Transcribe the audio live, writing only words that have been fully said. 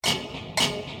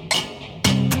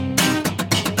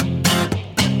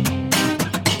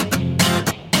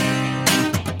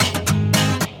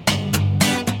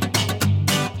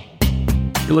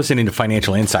You're listening to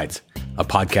Financial Insights, a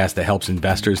podcast that helps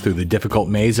investors through the difficult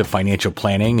maze of financial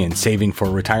planning and saving for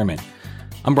retirement.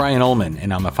 I'm Brian Ullman,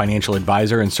 and I'm a financial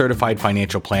advisor and certified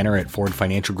financial planner at Ford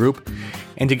Financial Group.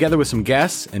 And together with some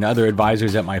guests and other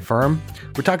advisors at my firm,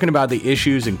 we're talking about the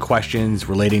issues and questions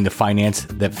relating to finance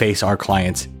that face our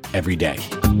clients every day.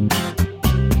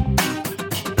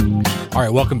 All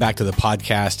right, welcome back to the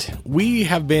podcast. We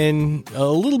have been a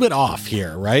little bit off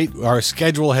here, right? Our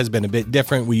schedule has been a bit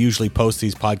different. We usually post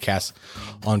these podcasts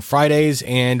on Fridays,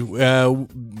 and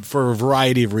for a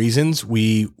variety of reasons,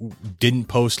 we didn't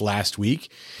post last week.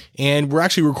 And we're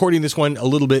actually recording this one a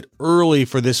little bit early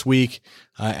for this week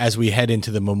as we head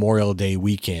into the Memorial Day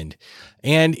weekend.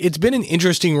 And it's been an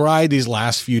interesting ride these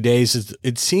last few days.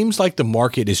 It seems like the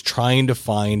market is trying to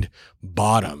find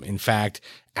bottom. In fact,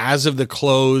 as of the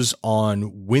close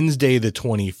on Wednesday, the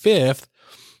 25th,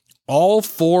 all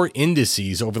four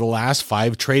indices over the last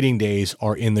 5 trading days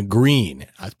are in the green.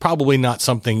 That's probably not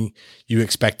something you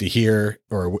expect to hear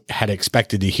or had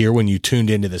expected to hear when you tuned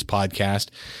into this podcast.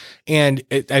 And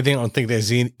I don't think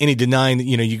there's any denying that,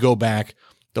 you go back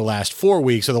the last 4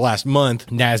 weeks or the last month,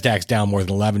 NASDAQ's down more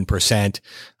than 11%.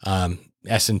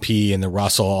 S&P and the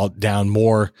Russell all down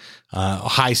more,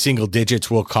 high single digits,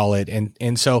 we'll call it.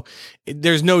 And so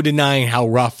there's no denying how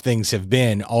rough things have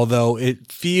been, although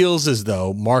it feels as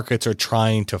though markets are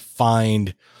trying to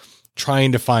find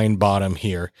bottom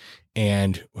here.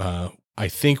 And, I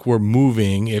think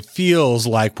it feels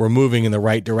like we're moving in the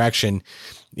right direction,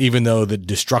 even though the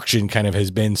destruction kind of has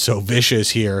been so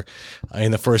vicious here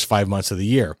in the first 5 months of the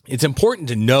year. It's important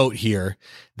to note here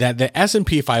that the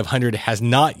S&P 500 has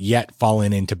not yet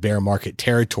fallen into bear market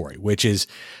territory, which is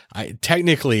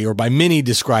technically, or by many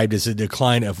described as a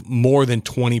decline of more than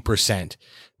 20%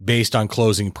 based on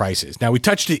closing prices. Now, we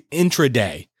touched it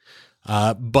intraday,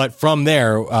 but from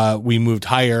there, we moved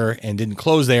higher and didn't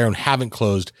close there and haven't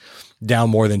closed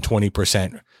down more than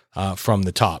 20% from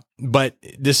the top. But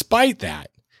despite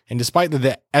that, and despite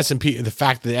the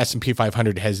fact that the S&P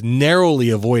 500 has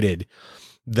narrowly avoided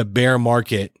the bear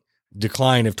market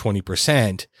decline of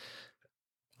 20%,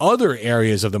 other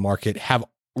areas of the market have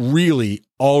really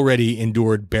already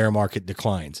endured bear market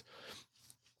declines.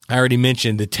 I already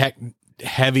mentioned the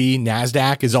tech-heavy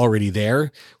NASDAQ is already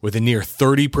there with a near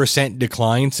 30%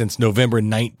 decline since November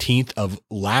 19th of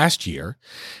last year.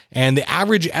 And the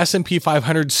average S&P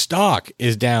 500 stock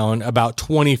is down about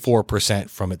 24%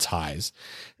 from its highs.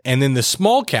 And then the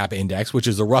small cap index, which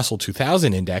is the Russell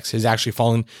 2000 index, has actually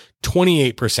fallen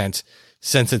 28%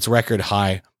 since its record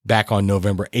high back on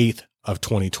November 8th of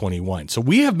 2021. So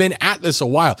we have been at this a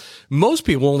while. Most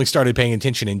people only started paying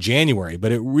attention in January,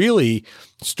 but it really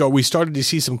we started to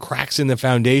see some cracks in the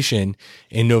foundation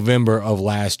in November of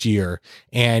last year.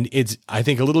 And it's, I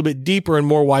think, a little bit deeper and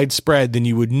more widespread than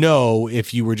you would know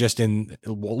if you were just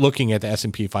looking at the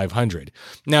S&P 500.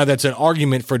 Now, that's an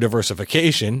argument for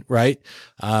diversification, right?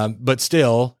 But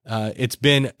still, it's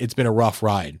been a rough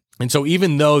ride. And so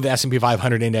even though the S&P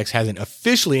 500 index hasn't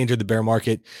officially entered the bear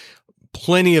market,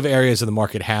 plenty of areas of the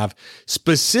market have.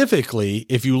 Specifically,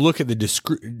 if you look at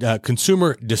the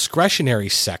consumer discretionary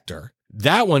sector,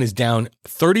 that one is down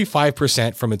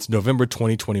 35% from its November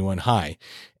 2021 high.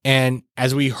 And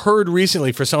as we heard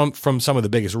recently from some of the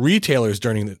biggest retailers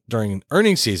during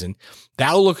earnings season, that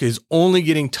outlook is only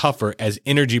getting tougher as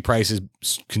energy prices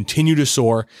continue to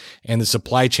soar and the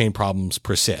supply chain problems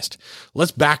persist.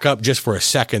 Let's back up just for a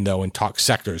second, though, and talk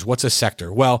sectors. What's a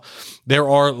sector? Well, there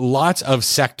are lots of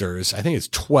sectors. I think it's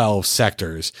 12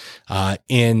 sectors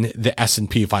in the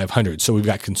S&P 500. So we've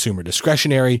got consumer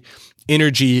discretionary,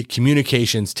 energy,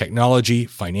 communications, technology,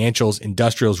 financials,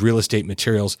 industrials, real estate,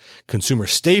 materials, consumer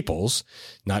staples,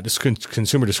 not just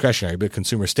consumer discretionary, but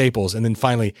consumer staples, and then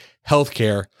finally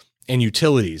healthcare and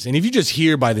utilities. And if you just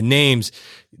hear by the names,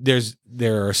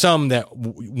 there are some that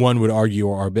one would argue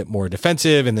are a bit more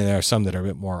defensive, and then there are some that are a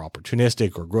bit more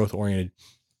opportunistic or growth oriented.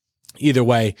 Either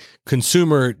way,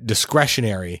 consumer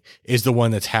discretionary is the one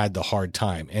that's had the hard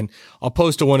time. And I'll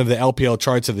post to one of the LPL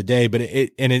charts of the day, but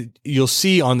you'll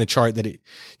see on the chart that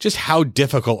just how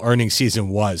difficult earnings season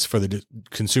was for the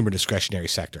consumer discretionary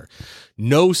sector.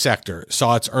 No sector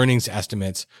saw its earnings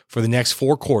estimates for the next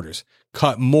 4 quarters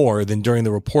cut more than during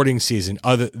the reporting season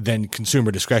other than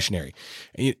consumer discretionary.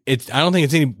 I don't think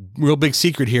it's any real big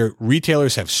secret here.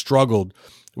 Retailers have struggled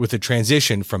with the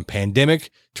transition from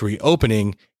pandemic to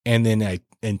reopening and then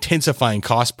intensifying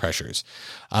cost pressures.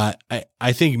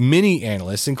 I think many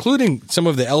analysts, including some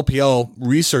of the LPL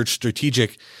Research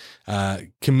Strategic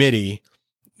Committee,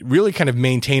 really kind of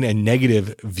maintain a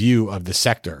negative view of the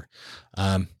sector.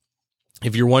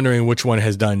 If you're wondering which one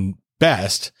has done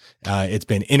best, it's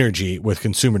been energy, with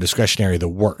consumer discretionary the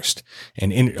worst.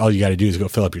 And all you got to do is go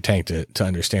fill up your tank to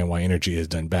understand why energy has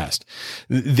done best.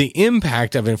 The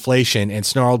impact of inflation and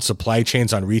snarled supply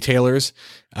chains on retailers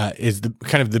is the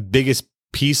kind of the biggest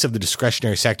piece of the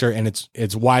discretionary sector, and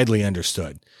it's widely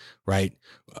understood, right?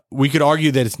 We could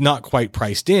argue that it's not quite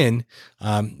priced in,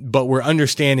 but we're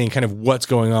understanding kind of what's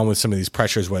going on with some of these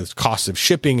pressures, whether it's costs of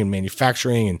shipping and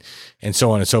manufacturing and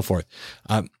so on and so forth.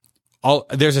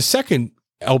 There's a second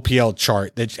LPL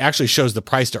chart that actually shows the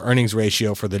price to earnings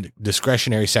ratio for the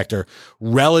discretionary sector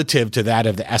relative to that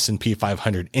of the S&P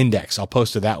 500 index. I'll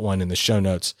post to that one in the show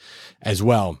notes as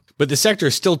well. But the sector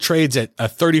still trades at a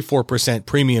 34%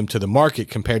 premium to the market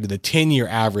compared to the 10-year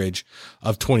average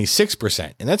of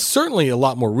 26%. And that's certainly a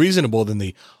lot more reasonable than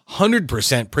the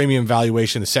 100% premium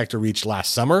valuation the sector reached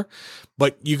last summer.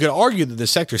 But you could argue that the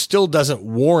sector still doesn't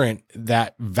warrant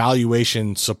that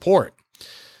valuation support.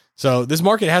 So this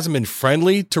market hasn't been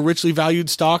friendly to richly valued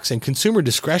stocks, and consumer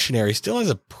discretionary still has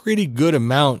a pretty good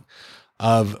amount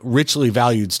of richly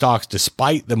valued stocks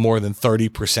despite the more than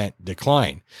 30%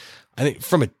 decline. I think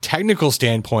from a technical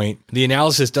standpoint, the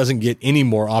analysis doesn't get any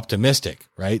more optimistic,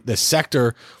 right? The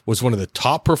sector was one of the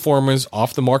top performers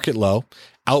off the market low,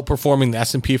 outperforming the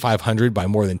S&P 500 by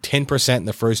more than 10% in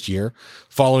the first year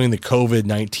following the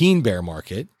COVID-19 bear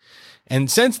market. And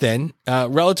since then,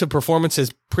 relative performance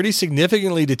has pretty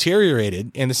significantly deteriorated,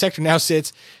 and the sector now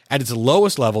sits at its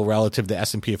lowest level relative to the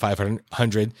S&P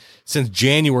 500 since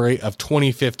January of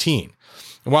 2015.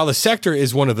 And while the sector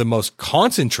is one of the most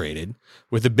concentrated,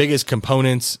 with the biggest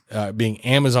components being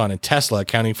Amazon and Tesla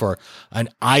accounting for an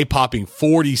eye-popping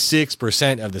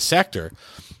 46% of the sector,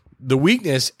 the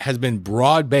weakness has been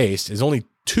broad-based, as only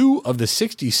 2 of the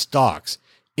 60 stocks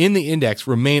in the index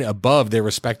remain above their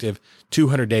respective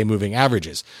 200-day moving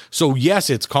averages. So yes,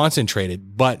 it's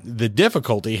concentrated, but the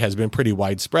difficulty has been pretty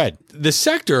widespread. The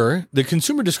sector, the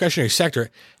consumer discretionary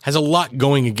sector, has a lot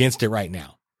going against it right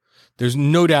now. There's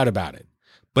no doubt about it.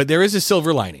 But there is a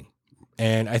silver lining.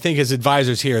 And I think as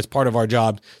advisors here, it's part of our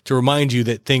job to remind you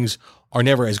that things are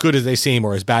never as good as they seem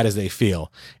or as bad as they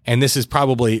feel. And this is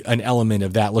probably an element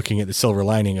of that, looking at the silver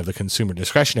lining of the consumer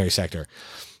discretionary sector.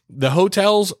 The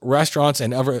hotels, restaurants,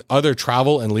 and other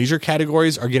travel and leisure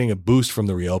categories are getting a boost from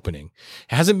the reopening.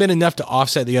 It hasn't been enough to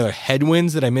offset the other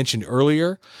headwinds that I mentioned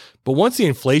earlier, but once the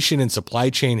inflation and supply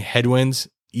chain headwinds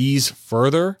ease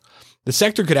further, the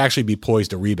sector could actually be poised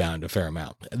to rebound a fair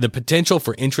amount. The potential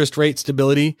for interest rate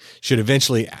stability should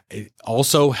eventually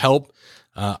also help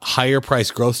higher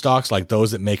price growth stocks like those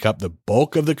that make up the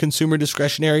bulk of the consumer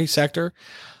discretionary sector.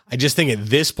 I just think at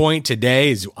this point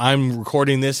today, as I'm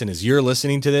recording this and as you're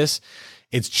listening to this,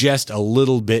 it's just a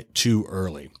little bit too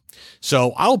early.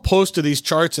 So I'll post to these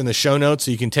charts in the show notes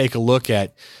so you can take a look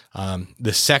at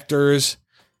the sectors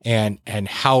and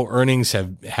how earnings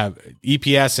have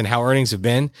EPS and how earnings have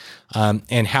been,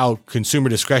 and how consumer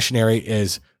discretionary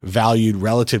is valued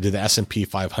relative to the S&P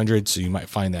 500. So you might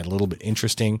find that a little bit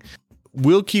interesting.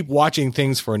 We'll keep watching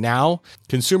things for now.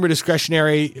 Consumer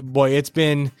discretionary, boy, it's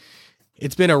been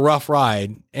a rough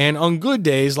ride. And on good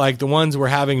days, like the ones we're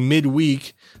having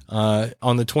midweek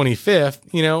on the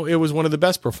 25th, it was one of the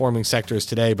best performing sectors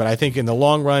today. But I think in the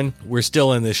long run, we're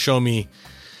still in this show me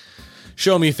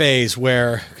phase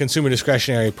where consumer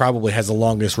discretionary probably has the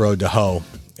longest road to hoe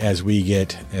as we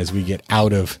get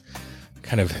out of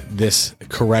kind of this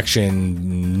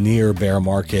correction near bear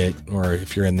market, or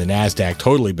if you're in the NASDAQ,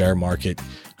 totally bear market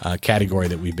category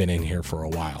that we've been in here for a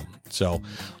while. So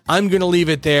I'm going to leave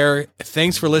it there.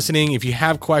 Thanks for listening. If you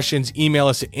have questions, email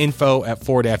us at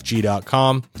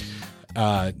info@fordfg.com.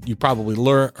 You probably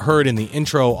heard in the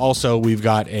intro also, we've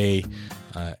got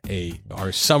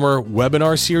our summer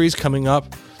webinar series coming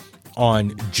up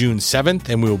on June 7th,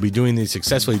 and we will be doing these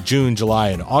successfully June, July,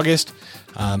 and August.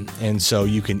 And so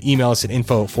you can email us at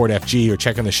info@fordfg or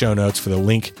check on the show notes for the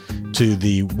link to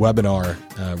the webinar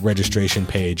registration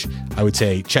page. I would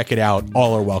say check it out.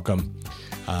 All are welcome.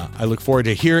 I look forward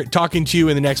to talking to you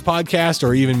in the next podcast,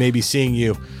 or even maybe seeing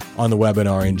you on the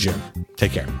webinar in June.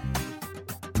 Take care.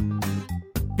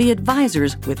 The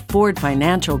advisors with Ford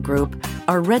Financial Group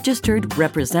are registered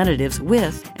representatives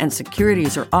with, and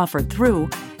securities are offered through,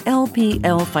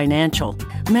 LPL Financial,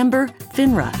 member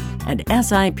FINRA, and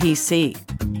SIPC.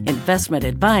 Investment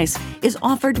advice is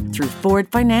offered through Ford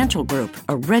Financial Group,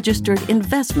 a registered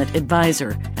investment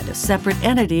advisor and a separate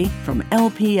entity from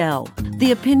LPL.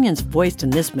 The opinions voiced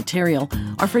in this material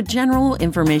are for general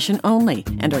information only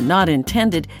and are not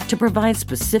intended to provide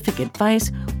specific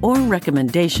advice or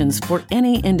recommendations for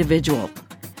any individual.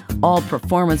 All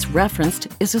performance referenced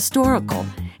is historical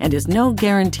and is no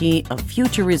guarantee of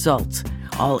future results.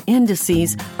 All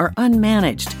indices are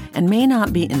unmanaged and may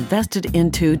not be invested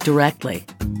into directly.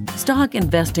 Stock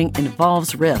investing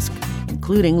involves risk,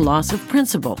 including loss of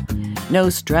principal. No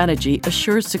strategy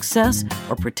assures success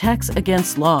or protects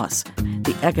against loss.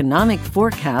 The economic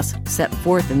forecasts set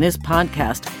forth in this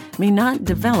podcast may not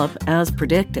develop as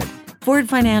predicted. Ford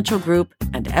Financial Group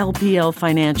and LPL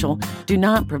Financial do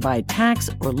not provide tax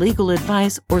or legal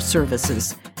advice or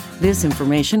services. This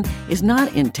information is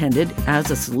not intended as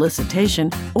a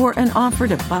solicitation or an offer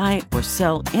to buy or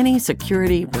sell any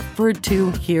security referred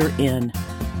to herein.